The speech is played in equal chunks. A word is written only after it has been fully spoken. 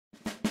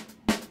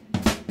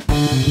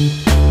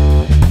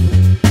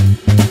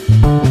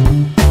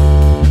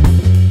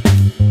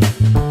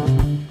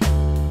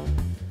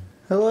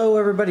Hello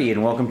everybody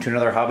and welcome to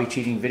another hobby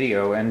cheating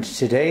video, and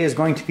today is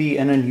going to be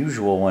an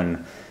unusual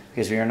one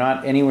because we are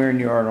not anywhere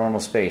near our normal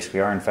space. We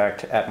are in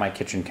fact at my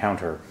kitchen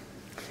counter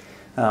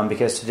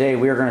because today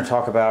we are going to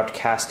talk about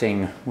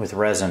casting with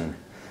resin.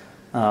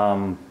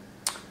 I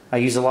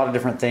use a lot of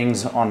different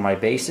things on my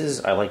bases.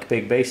 I like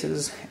big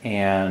bases,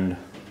 and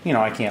you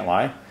know, I can't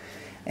lie.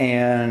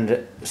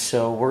 And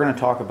so we're going to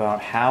talk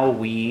about how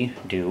we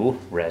do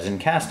resin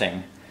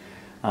casting.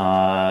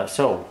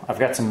 So I've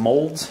got some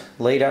molds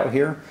laid out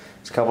here.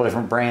 It's a couple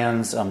different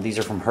brands. These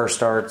are from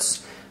Hearst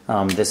Arts.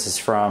 This is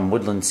from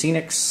Woodland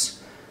Scenics.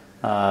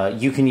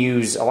 You can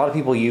use, a lot of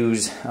people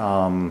use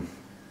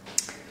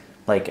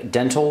like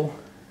dental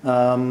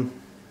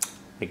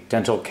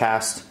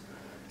cast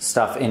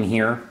stuff in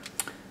here,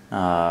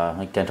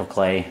 like dental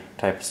clay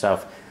type of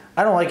stuff.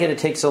 I don't like it. It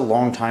takes a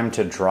long time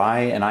to dry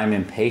and I'm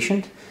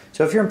impatient.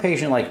 So if you're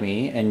impatient like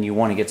me and you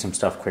want to get some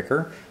stuff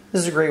quicker,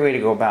 this is a great way to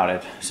go about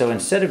it. So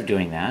instead of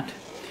doing that,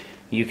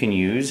 you can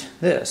use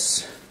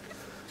this,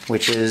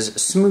 which is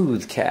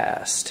Smooth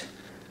Cast.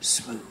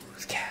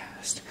 Smooth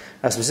Cast.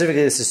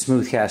 Specifically, this is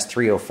Smooth Cast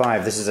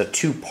 305. This is a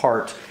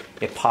two-part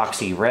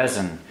epoxy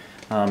resin.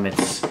 It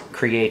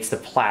creates the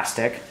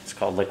plastic. It's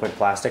called liquid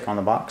plastic on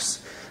the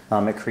box.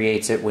 It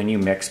creates it when you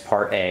mix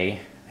part A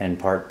and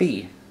part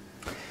B.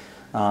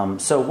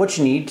 So what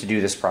you need to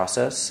do this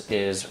process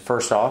is,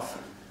 first off,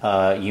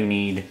 you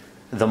need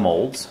the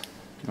molds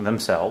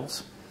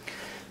themselves.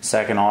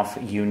 Second off,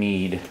 you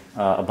need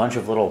a bunch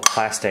of little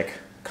plastic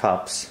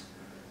cups.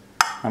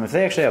 If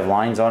they actually have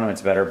lines on them,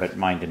 it's better, but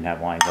mine didn't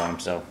have lines on them,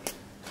 so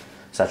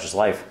such is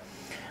life.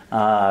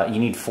 You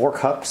need 4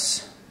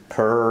 cups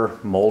per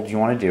mold you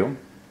want to do.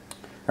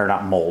 Or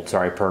not mold,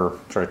 sorry, per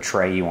sort of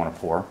tray you want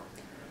to pour,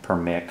 per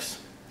mix.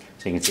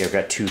 So you can see I've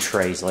got 2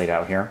 trays laid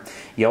out here.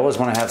 You always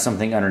want to have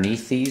something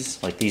underneath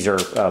these. Like these are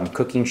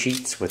cooking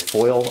sheets with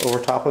foil over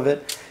top of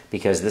it,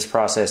 because this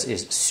process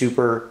is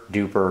super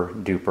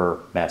duper duper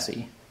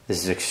messy.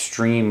 This is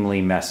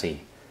extremely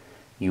messy.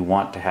 You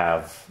want to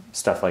have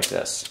stuff like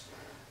this.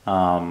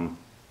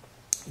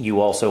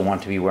 You also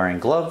want to be wearing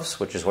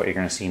gloves, which is what you're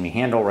going to see me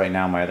handle right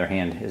now. My other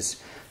hand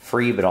is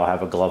free, but I'll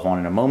have a glove on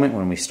in a moment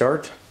when we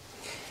start.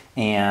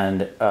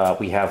 And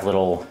we have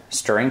little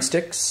stirring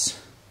sticks,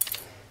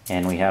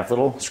 and we have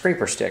little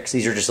scraper sticks.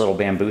 These are just little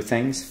bamboo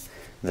things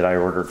that I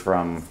ordered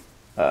from,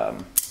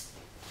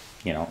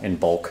 you know, in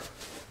bulk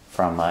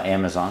from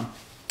Amazon.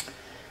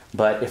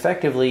 But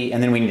effectively,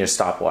 and then we need a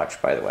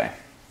stopwatch, by the way.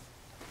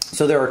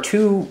 So there are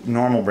 2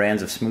 normal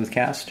brands of Smooth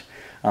Cast.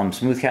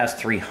 Smooth Cast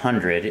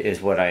 300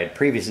 is what I had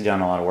previously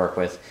done a lot of work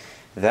with.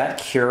 That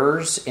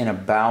cures in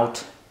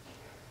about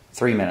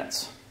 3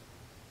 minutes,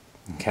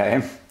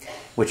 okay?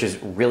 Which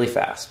is really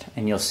fast,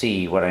 and you'll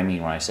see what I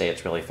mean when I say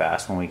it's really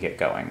fast when we get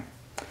going.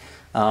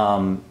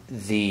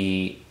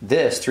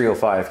 This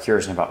 305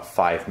 cures in about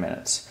 5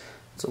 minutes.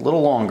 It's a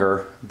little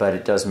longer, but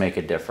it does make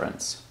a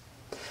difference.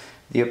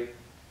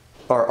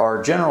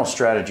 Our general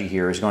strategy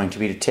here is going to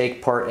be to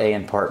take part A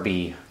and part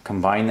B,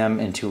 combine them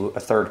into a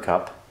 3rd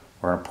cup.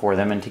 We're going to pour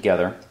them in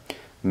together,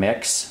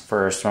 mix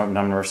for a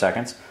number of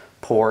seconds,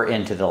 pour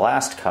into the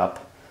last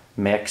cup,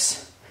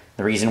 mix.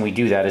 The reason we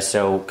do that is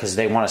so, because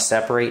they want to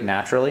separate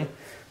naturally.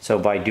 So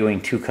by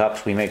doing 2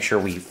 cups, we make sure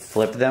we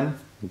flip them,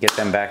 get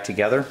them back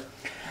together.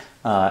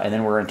 And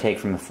then we're going to take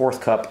from the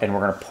 4th cup and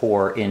we're going to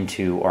pour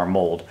into our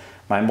mold.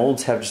 My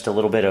molds have just a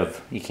little bit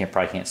of, you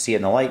probably can't see it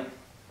in the light,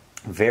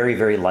 very,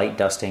 very light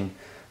dusting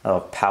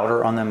of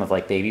powder on them, of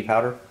like baby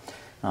powder,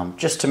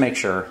 just to make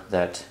sure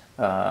that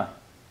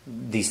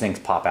these things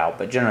pop out,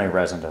 but generally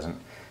resin doesn't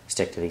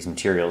stick to these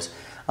materials.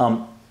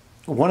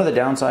 One of the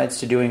downsides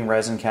to doing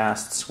resin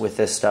casts with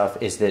this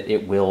stuff is that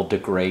it will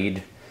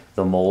degrade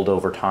the mold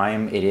over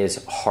time. It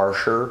is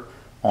harsher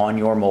on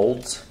your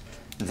molds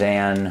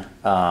than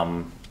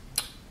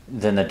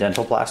the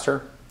dental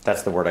plaster.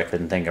 That's the word I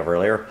couldn't think of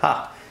earlier.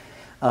 Ha!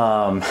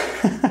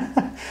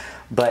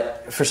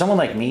 But for someone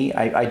like me,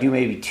 I do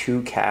maybe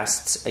 2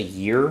 casts a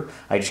year.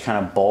 I just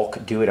kind of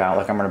bulk do it out.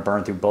 Like I'm going to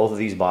burn through both of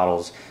these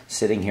bottles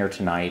sitting here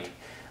tonight.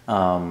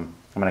 I'm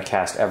going to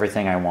cast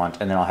everything I want,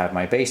 and then I'll have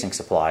my basing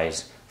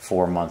supplies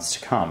for months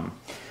to come.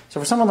 So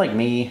for someone like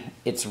me,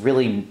 it's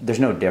really, there's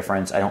no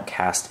difference. I don't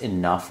cast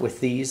enough with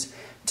these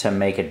to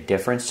make a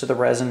difference to the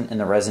resin, and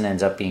the resin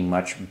ends up being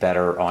much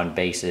better on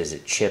bases.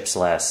 It chips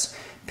less,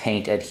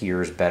 paint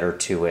adheres better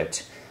to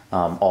it,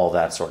 all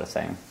that sort of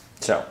thing.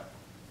 So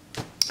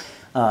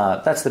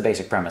that's the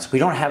basic premise. We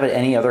don't have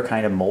any other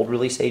kind of mold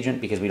release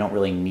agent because we don't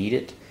really need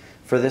it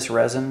for this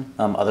resin,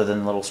 other than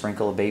a little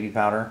sprinkle of baby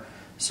powder.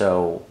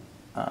 So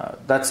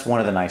that's one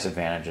of the nice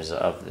advantages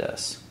of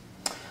this.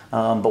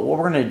 But what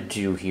we're going to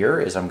do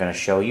here is I'm going to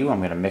show you, I'm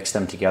going to mix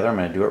them together, I'm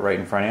going to do it right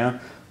in front of you,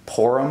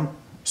 pour them,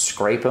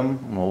 scrape them,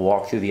 and we'll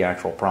walk through the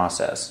actual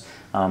process.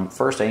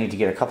 First I need to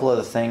get a couple of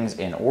the things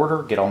in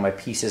order, get all my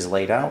pieces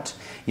laid out.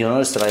 You'll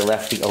notice that I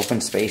left the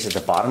open space at the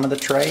bottom of the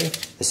tray.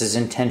 This is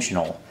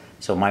intentional.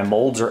 So my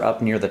molds are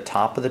up near the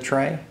top of the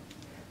tray.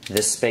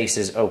 this space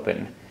is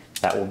open.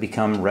 That will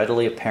become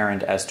readily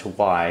apparent as to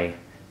why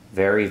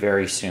very,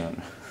 very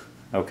soon.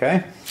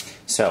 Okay?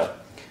 So,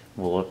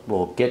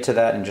 we'll get to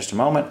that in just a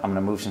moment. I'm going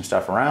to move some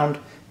stuff around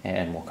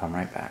and we'll come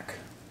right back.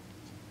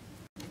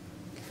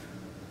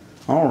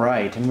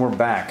 Alright, and we're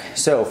back.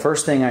 So,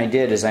 first thing I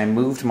did is I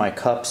moved my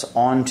cups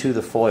onto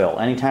the foil.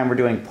 Anytime we're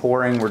doing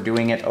pouring, we're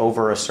doing it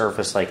over a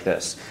surface like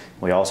this.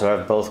 We also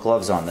have both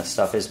gloves on. This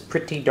stuff is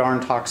pretty darn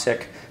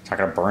toxic. It's not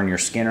going to burn your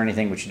skin or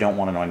anything, but you don't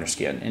want it on your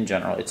skin in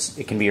general.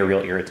 It can be a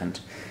real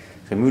irritant.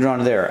 So I moved on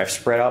to there. I've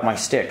spread out my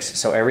sticks,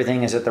 so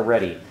everything is at the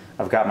ready.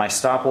 I've got my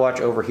stopwatch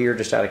over here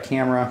just out of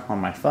camera on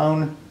my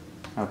phone.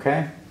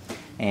 Okay?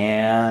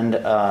 And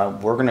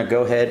we're going to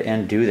go ahead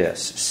and do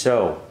this.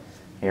 So,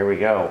 here we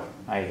go.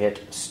 I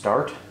hit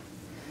start,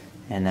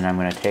 and then I'm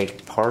going to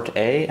take part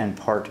A and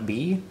part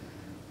B,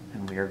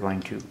 and we are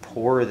going to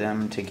pour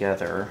them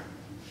together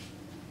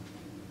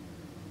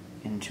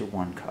into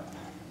one cup.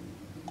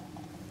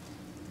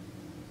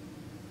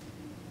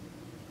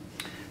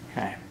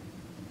 Okay,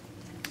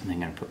 and then I'm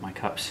going to put my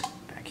cups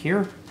back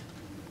here.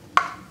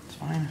 That's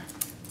fine.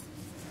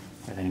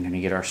 And then I'm going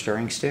to get our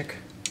stirring stick,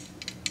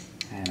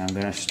 and I'm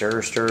going to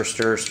stir, stir,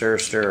 stir, stir,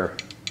 stir.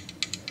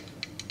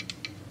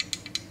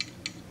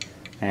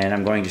 And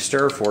I'm going to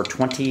stir for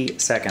 20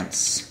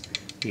 seconds.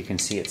 You can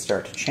see it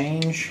start to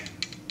change.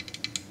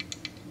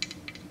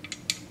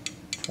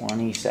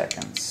 20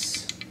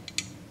 seconds.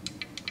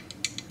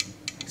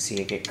 See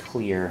it get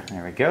clear.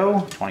 There we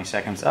go. 20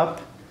 seconds up.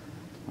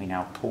 We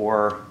now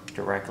pour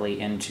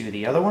directly into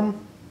the other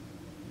one.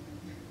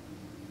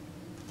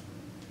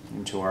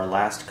 Into our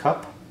last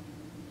cup.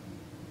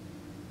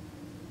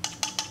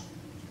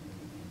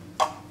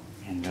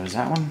 And goes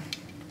that one.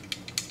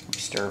 We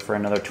stir for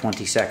another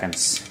 20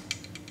 seconds.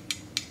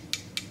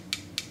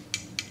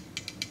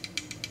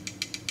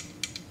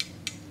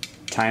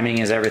 Timing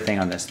is everything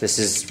on this. This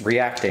is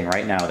reacting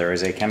right now. There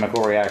is a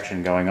chemical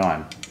reaction going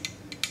on.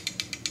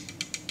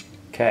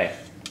 Okay,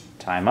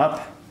 time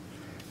up.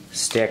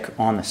 Stick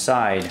on the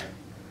side.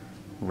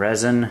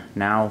 Resin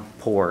now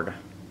poured.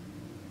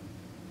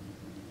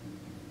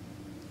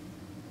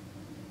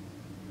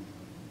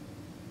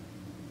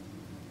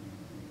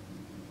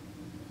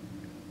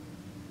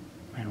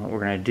 And what we're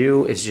going to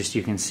do is just,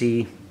 you can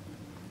see,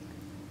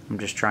 I'm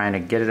just trying to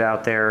get it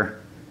out there,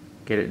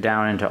 get it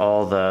down into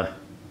all the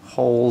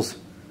holes,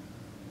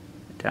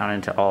 down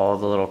into all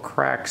the little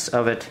cracks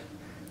of it.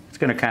 It's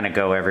going to kind of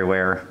go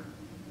everywhere.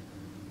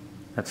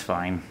 That's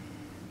fine.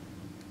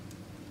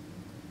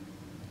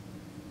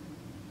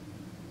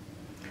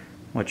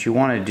 What you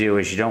want to do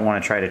is you don't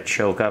want to try to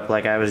choke up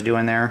like I was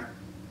doing there.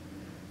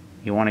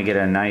 You want to get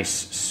a nice,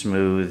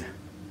 smooth,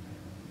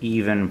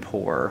 even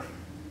pour.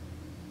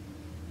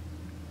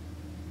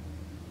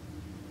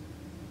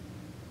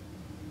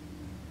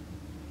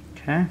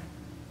 Okay.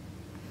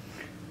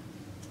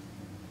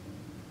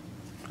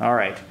 All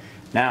right.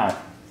 Now,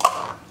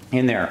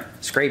 in there,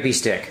 scrapey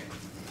stick.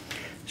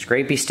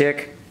 Scrapey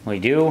stick, we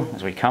do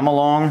is we come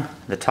along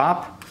the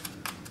top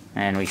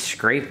and we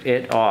scrape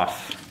it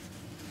off.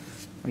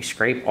 We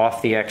scrape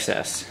off the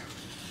excess.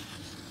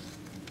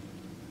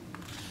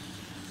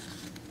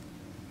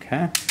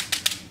 Okay.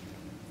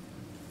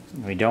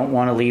 We don't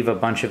want to leave a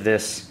bunch of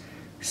this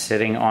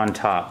sitting on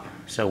top.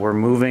 So we're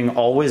moving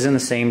always in the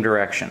same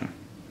direction.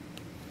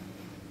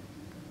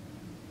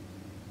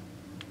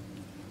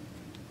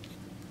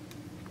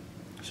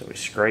 So we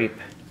scrape,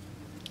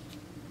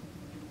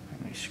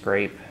 and we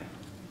scrape,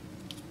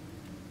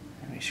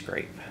 and we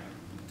scrape.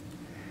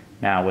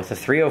 Now with the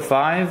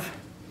 305,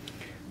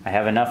 I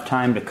have enough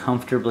time to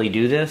comfortably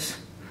do this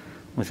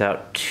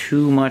without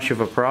too much of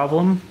a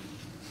problem.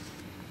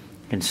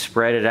 You can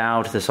spread it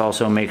out. This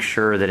also makes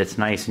sure that it's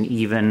nice and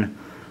even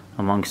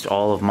amongst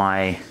all of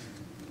my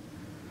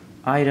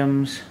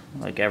items.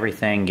 Like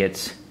everything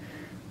gets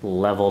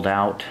leveled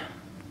out.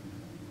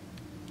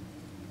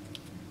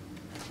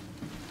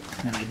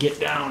 And I get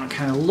down and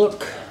kind of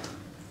look.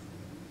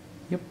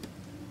 Yep.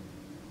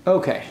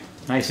 Okay,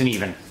 nice and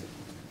even.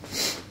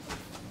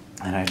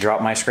 And I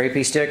drop my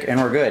scrapey stick and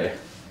we're good.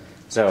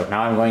 So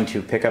now I'm going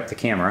to pick up the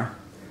camera.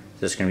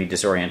 This is going to be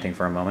disorienting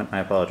for a moment. I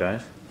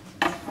apologize.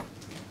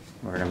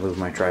 We're going to move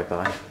my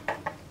tripod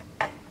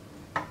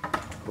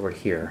over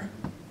here.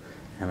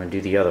 I'm going to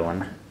do the other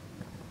one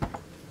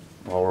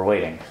while we're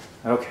waiting.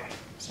 Okay,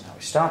 so now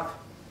we stop,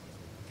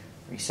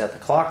 reset the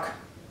clock,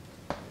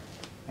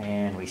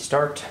 and we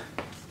start,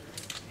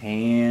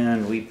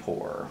 and we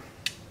pour.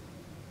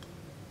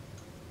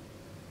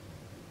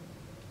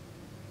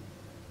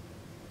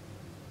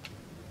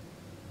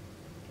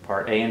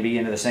 Part A and B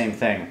into the same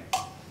thing.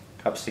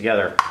 Cups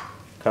together.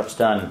 Cups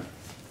done.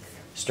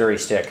 Stirry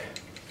stick.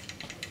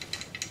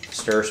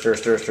 Stir, stir,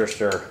 stir, stir,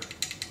 stir.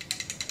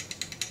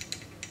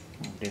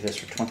 We'll do this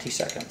for 20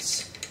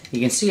 seconds. You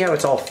can see how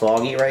it's all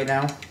foggy right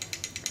now.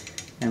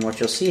 And what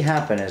you'll see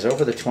happen is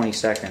over the 20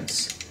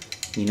 seconds,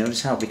 you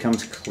notice how it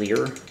becomes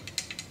clear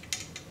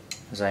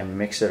as I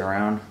mix it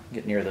around,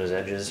 get near those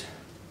edges.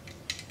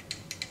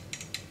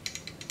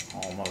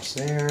 Almost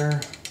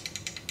there.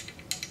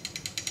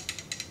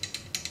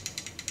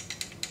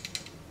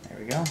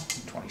 we go,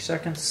 20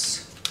 seconds.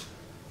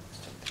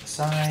 Step to the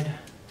side.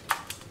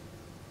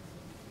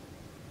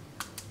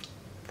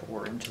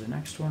 Pour into the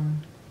next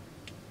one.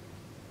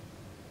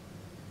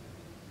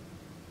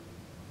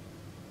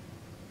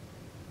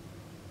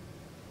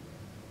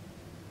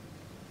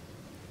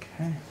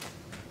 Okay.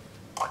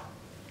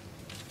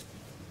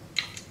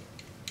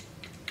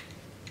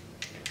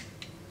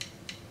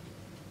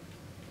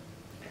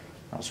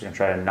 I'm also going to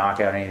try to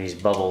knock out any of these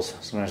bubbles.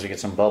 Sometimes we get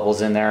some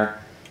bubbles in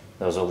there.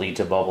 Those will lead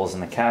to bubbles in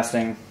the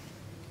casting.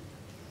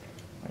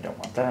 I don't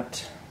want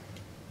that.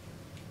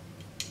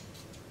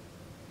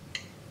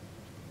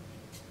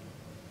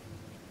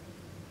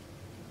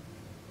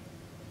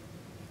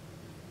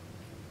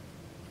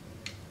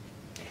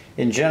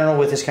 In general,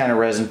 with this kind of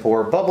resin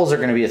pour, bubbles are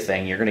going to be a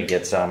thing. You're going to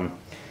get some.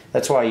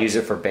 That's why I use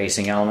it for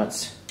basing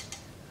elements.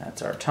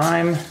 That's our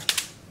time.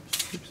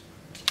 Oops.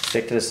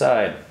 Stick to the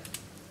side.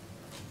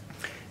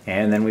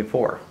 And then we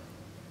pour.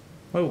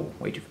 Whoa,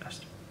 way too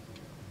fast.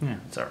 Yeah,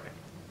 it's alright.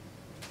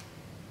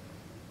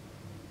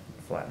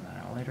 Flatten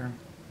that out later.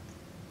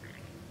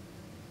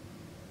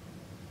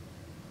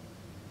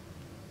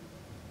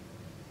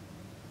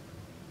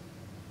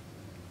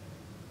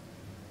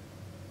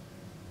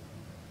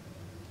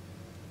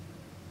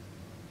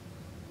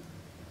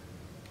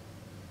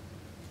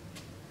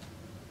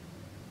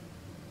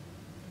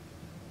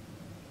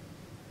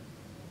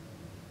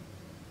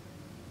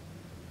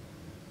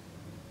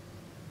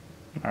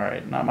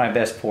 Alright, not my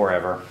best pour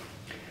ever.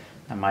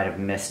 I might have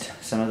missed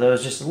some of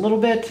those just a little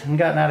bit and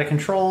gotten out of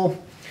control.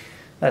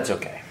 That's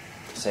okay.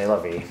 C'est la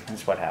vie.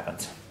 That's what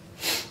happens.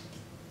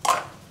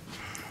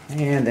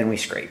 And then we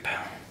scrape.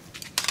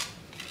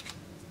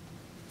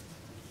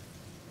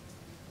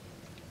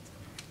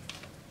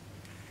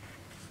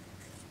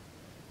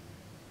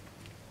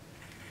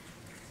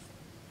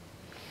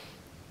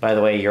 By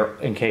the way,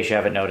 in case you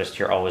haven't noticed,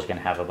 you're always going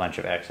to have a bunch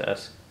of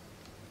excess.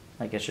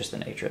 Like, it's just the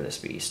nature of this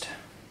beast.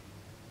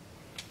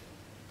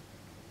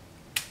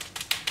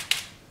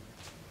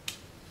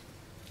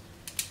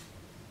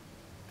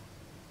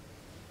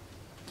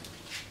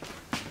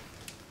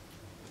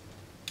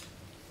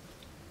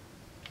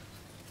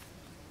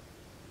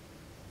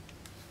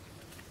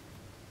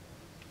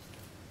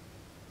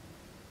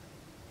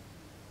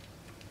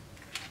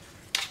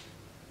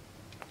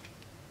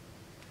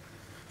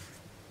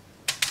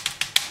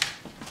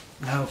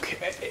 Okay,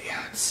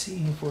 let's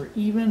see if we're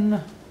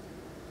even.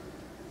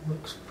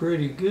 Looks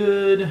pretty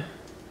good.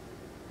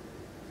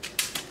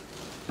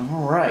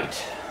 All right,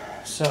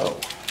 so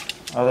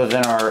other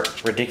than our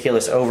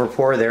ridiculous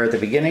overpour there at the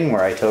beginning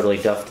where I totally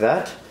duffed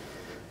that,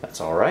 that's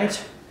all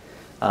right.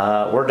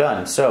 We're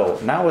done. So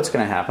now what's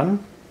going to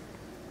happen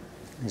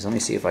is, let me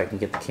see if I can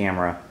get the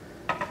camera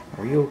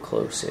real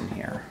close in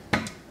here.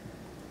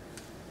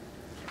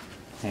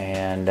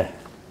 And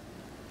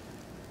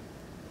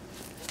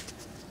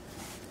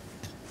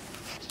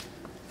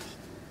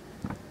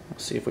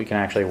see if we can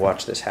actually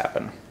watch this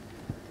happen.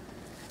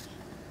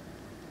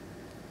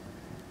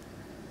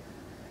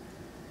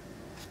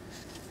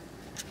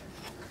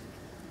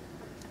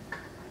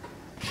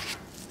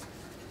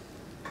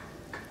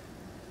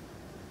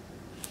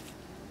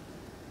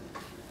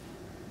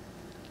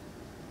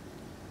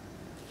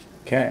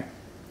 Okay,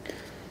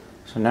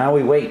 so now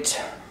we wait.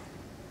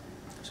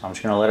 So I'm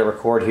just going to let it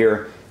record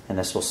here, and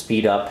this will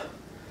speed up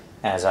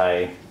as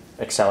I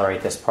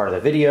accelerate this part of the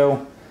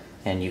video,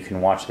 and you can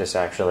watch this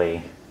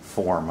actually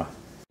form.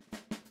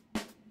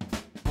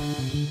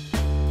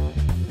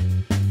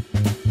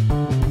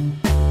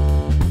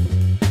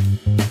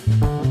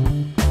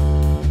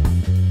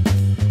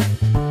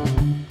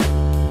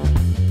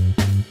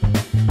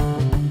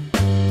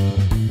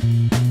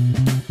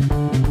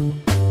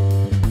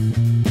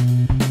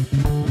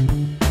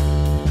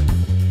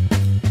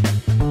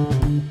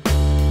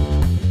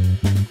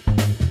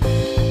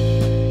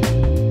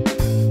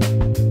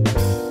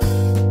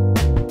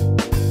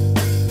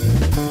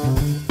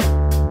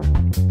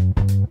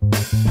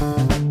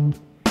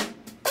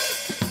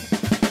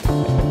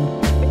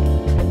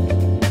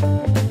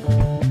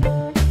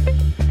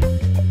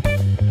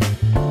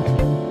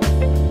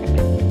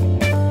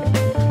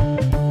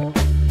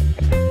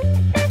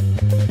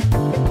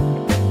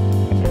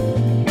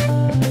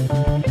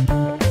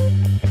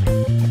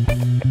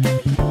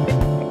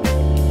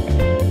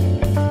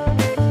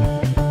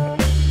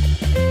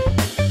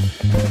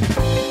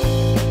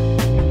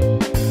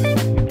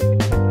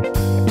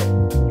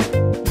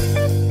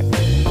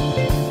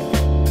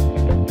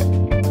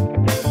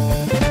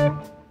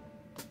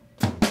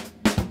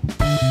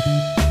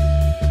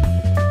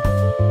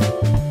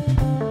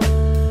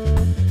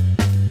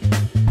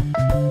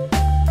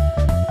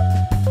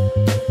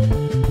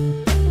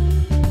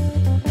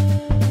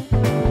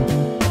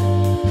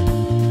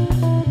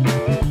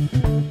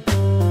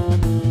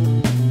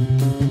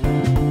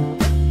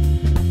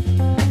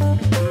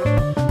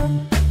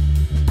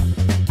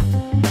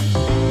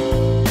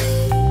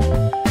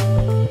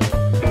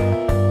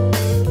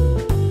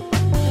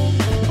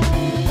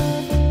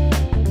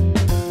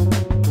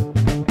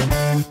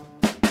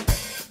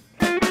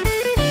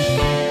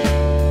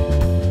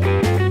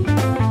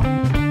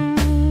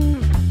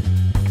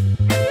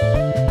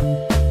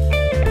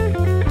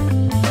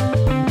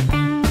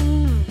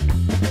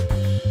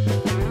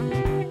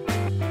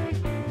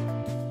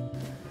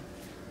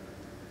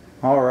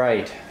 All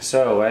right,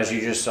 so as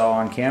you just saw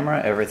on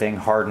camera, everything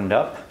hardened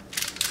up.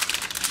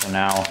 So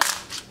now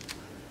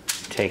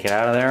take it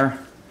out of there.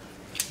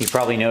 You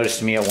probably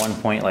noticed me at one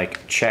point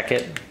like check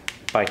it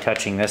by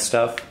touching this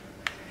stuff.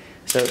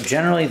 So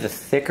generally the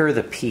thicker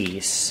the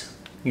piece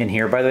in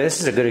here, by the way, this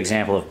is a good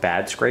example of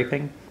bad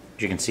scraping.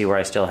 As you can see where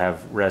I still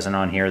have resin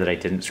on here that I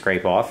didn't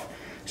scrape off.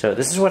 So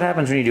this is what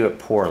happens when you do it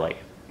poorly.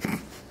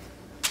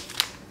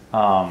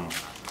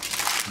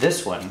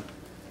 This one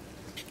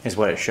is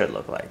what it should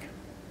look like,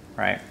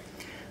 right?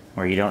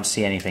 Where you don't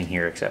see anything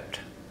here except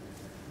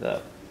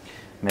the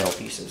middle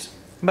pieces.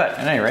 But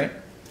at any rate,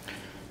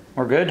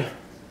 we're good.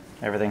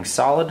 Everything's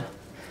solid.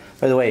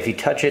 By the way, if you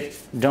touch it,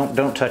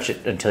 don't touch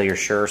it until you're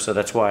sure. So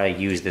that's why I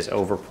use this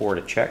over pour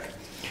to check.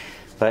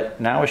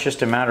 But now it's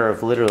just a matter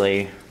of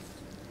literally,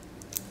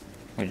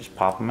 we just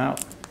pop them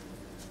out.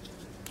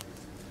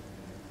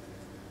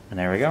 And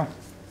there we go.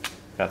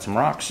 Got some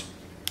rocks.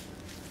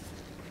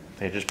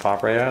 They just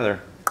pop right out of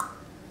there.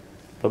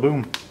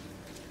 Ba-boom.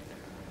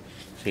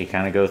 So you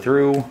kind of go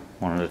through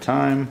one at a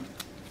time.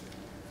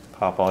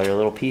 Pop all your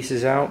little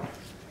pieces out.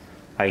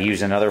 I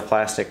use another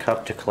plastic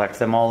cup to collect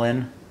them all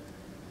in.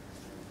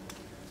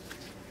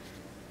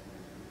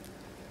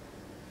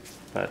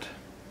 But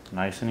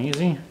nice and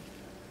easy.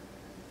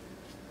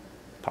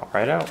 Pop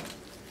right out.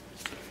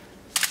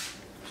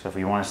 So if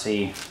you want to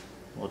see,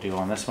 we'll do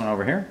on this one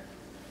over here.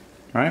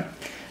 All right.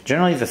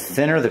 Generally, the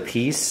thinner the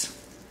piece,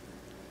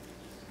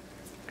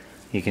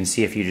 you can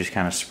see if you just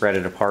kind of spread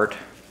it apart,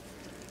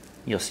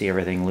 you'll see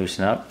everything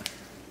loosen up.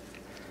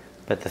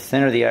 But the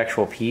thinner the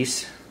actual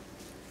piece,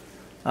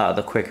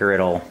 the quicker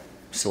it'll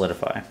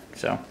solidify.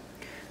 So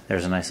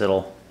there's a nice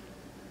little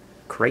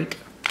crate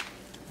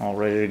all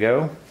ready to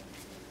go.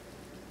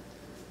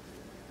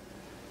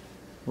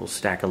 Little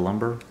stack of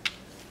lumber.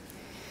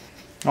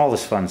 All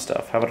this fun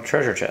stuff. How about a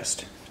treasure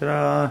chest?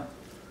 Ta-da!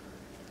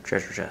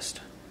 Treasure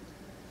chest.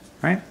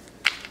 Right?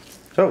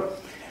 So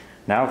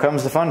now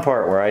comes the fun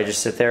part where I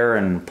just sit there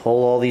and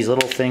pull all these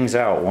little things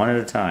out one at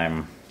a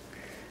time.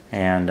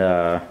 And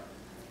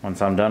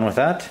once I'm done with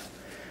that,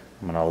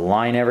 I'm going to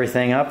line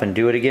everything up and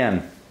do it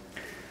again.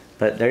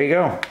 But there you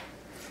go.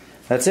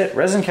 That's it.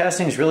 Resin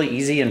casting is really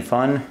easy and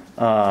fun.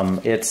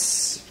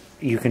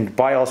 You can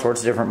buy all sorts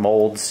of different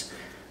molds.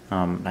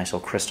 Nice little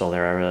crystal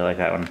there. I really like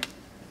that one.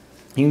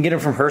 You can get them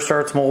from Hearst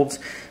Arts molds,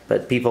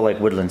 but people like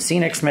Woodland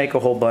Scenics make a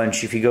whole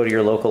bunch. If you go to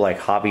your local like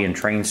hobby and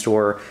train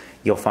store,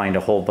 you'll find a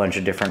whole bunch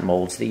of different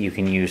molds that you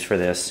can use for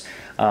this.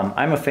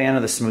 I'm a fan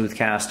of the smooth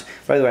cast.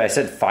 By the way, I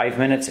said 5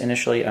 minutes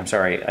initially. I'm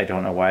sorry, I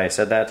don't know why I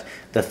said that.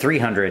 The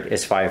 300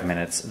 is 5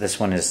 minutes. This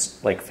one is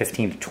like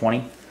 15 to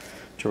 20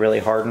 to really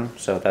harden,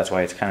 so that's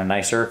why it's kind of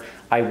nicer.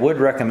 I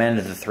would recommend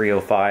the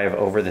 305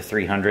 over the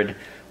 300.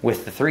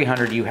 With the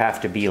 300, you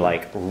have to be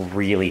like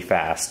really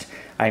fast.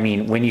 I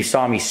mean, when you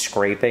saw me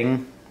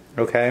scraping,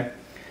 okay,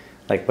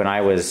 like when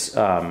I was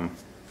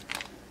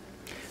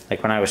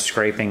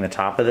scraping the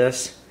top of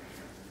this,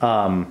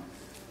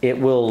 it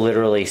will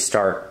literally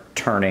start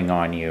turning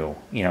on you,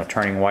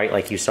 turning white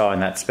like you saw in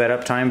that sped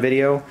up time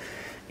video.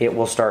 It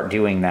will start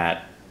doing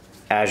that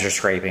as you're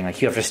scraping.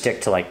 Like you have to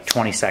stick to like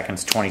 20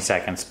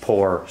 seconds,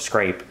 pour,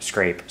 scrape,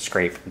 scrape,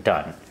 scrape,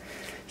 done.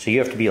 So you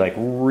have to be like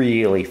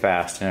really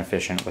fast and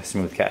efficient with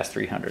Smooth Cast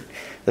 300.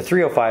 The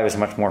 305 is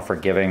much more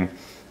forgiving.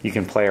 You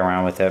can play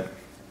around with it.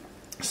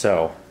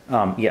 So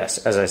yes,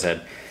 as I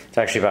said, it's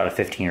actually about a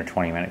 15 or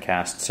 20 minute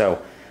cast. So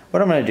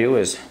what I'm going to do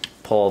is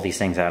pull all these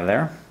things out of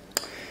there.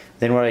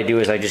 Then what I do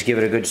is I just give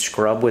it a good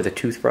scrub with a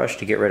toothbrush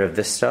to get rid of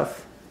this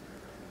stuff.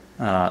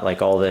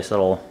 Like all this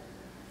little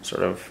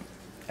sort of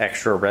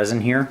extra resin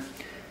here.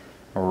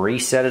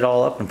 Reset it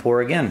all up and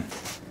pour again.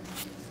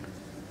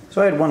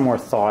 So I had one more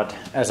thought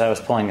as I was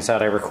pulling this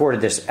out. I recorded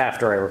this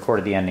after I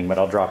recorded the ending, but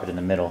I'll drop it in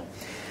the middle.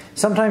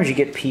 Sometimes you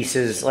get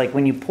pieces, like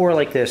when you pour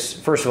like this,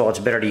 first of all, it's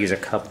better to use a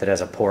cup that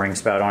has a pouring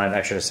spout on it.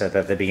 I should have said that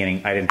at the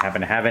beginning. I didn't happen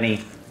to have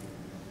any.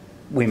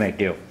 We make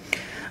do.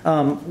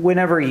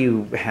 Whenever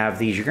you have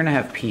these, you're going to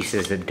have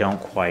pieces that don't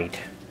quite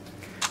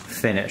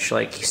finish.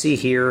 Like you see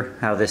here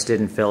how this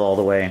didn't fill all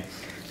the way.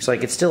 It's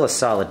like it's still a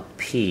solid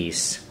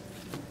piece,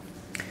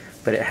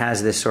 but it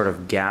has this sort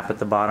of gap at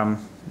the bottom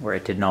where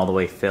it didn't all the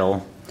way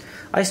fill.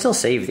 I still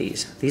save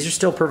these. These are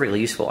still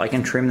perfectly useful. I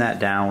can trim that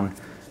down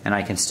and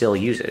I can still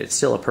use it. It's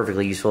still a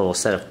perfectly useful little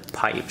set of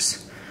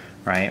pipes,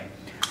 right?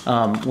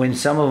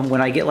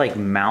 When I get like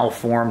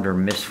malformed or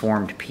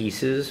misformed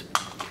pieces,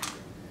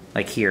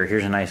 like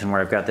here's a nice one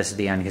where I've got this at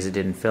the end because it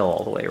didn't fill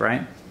all the way,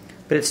 right?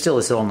 But it's still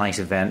this little nice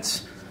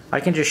vents. I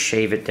can just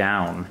shave it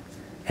down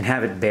and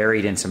have it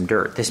buried in some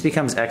dirt. This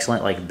becomes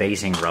excellent like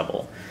basing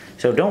rubble.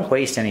 So don't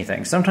waste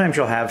anything. Sometimes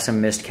you'll have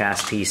some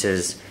miscast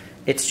pieces.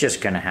 It's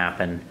just gonna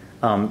happen.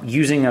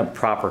 Using a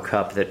proper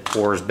cup that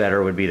pours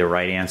better would be the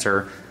right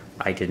answer.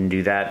 I didn't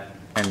do that,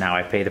 and now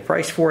I pay the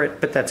price for it,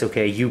 but that's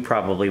okay. You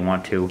probably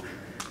want to.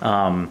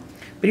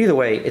 But either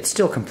way, it's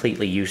still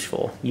completely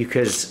useful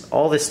because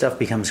all this stuff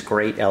becomes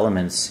great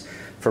elements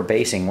for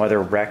basing.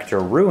 Whether wrecked or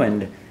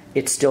ruined,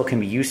 it still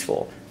can be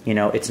useful.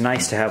 It's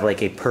nice to have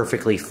like a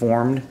perfectly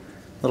formed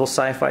little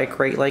sci-fi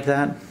crate like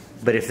that.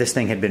 But if this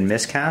thing had been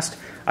miscast,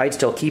 I'd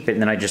still keep it,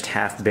 and then I'd just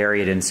half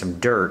bury it in some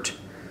dirt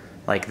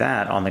like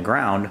that on the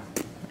ground,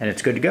 and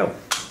it's good to go,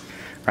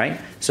 right?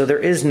 So there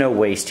is no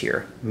waste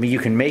here. I mean, you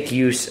can make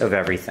use of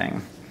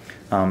everything.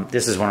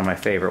 This is one of my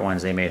favorite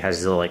ones they made. It has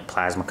these little like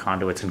plasma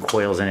conduits and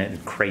coils in it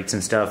and crates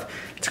and stuff.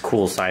 It's a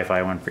cool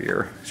sci-fi one for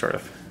your sort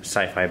of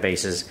sci-fi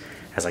bases. It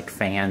has like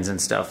fans and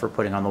stuff for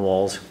putting on the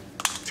walls.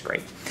 It's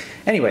great.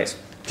 Anyways,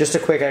 just a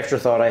quick extra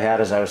thought I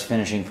had as I was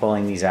finishing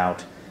pulling these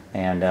out,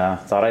 and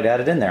thought I'd add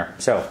it in there.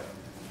 So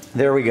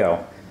there we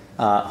go.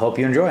 Hope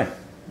you enjoy.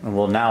 And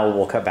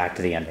we'll cut back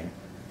to the ending.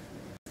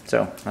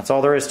 So that's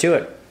all there is to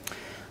it.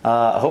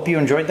 I hope you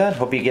enjoyed that.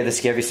 Hope you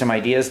this gave you some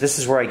ideas. This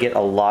is where I get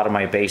a lot of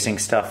my basing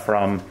stuff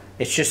from.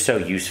 It's just so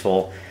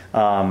useful.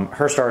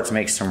 Hearst Arts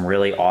makes some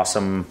really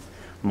awesome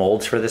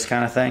molds for this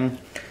kind of thing.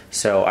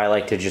 So I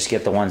like to just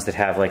get the ones that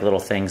have like little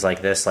things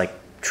like this, like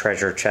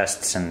treasure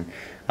chests and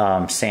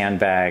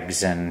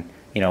sandbags and,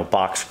 you know,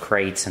 box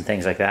crates and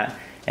things like that.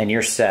 And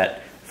you're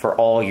set for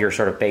all your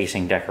sort of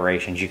basing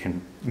decorations. You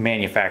can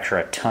manufacture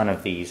a ton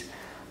of these.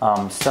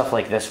 Stuff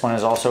like this one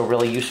is also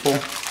really useful.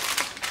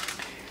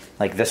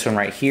 Like this one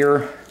right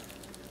here.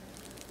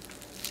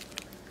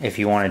 If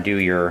you want to do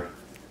your,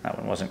 that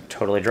one wasn't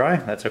totally dry,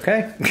 that's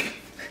okay.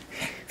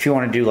 If you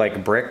want to do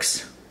like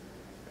bricks,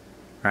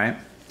 right?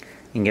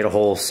 You can get a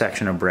whole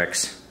section of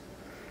bricks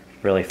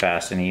really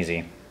fast and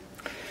easy.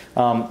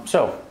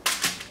 So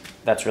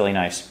that's really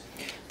nice.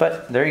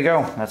 But there you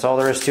go, that's all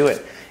there is to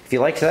it. If you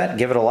liked that,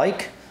 give it a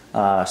like.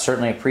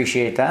 Certainly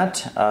appreciate that.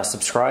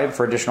 Subscribe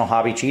for additional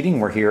hobby cheating.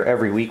 We're here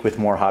every week with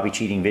more hobby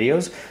cheating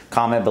videos.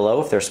 Comment below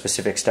if there's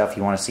specific stuff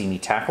you want to see me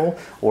tackle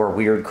or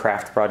weird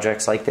craft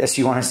projects like this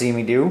you want to see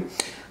me do.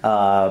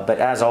 But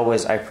as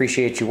always, I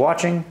appreciate you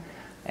watching,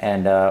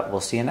 and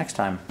we'll see you next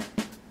time.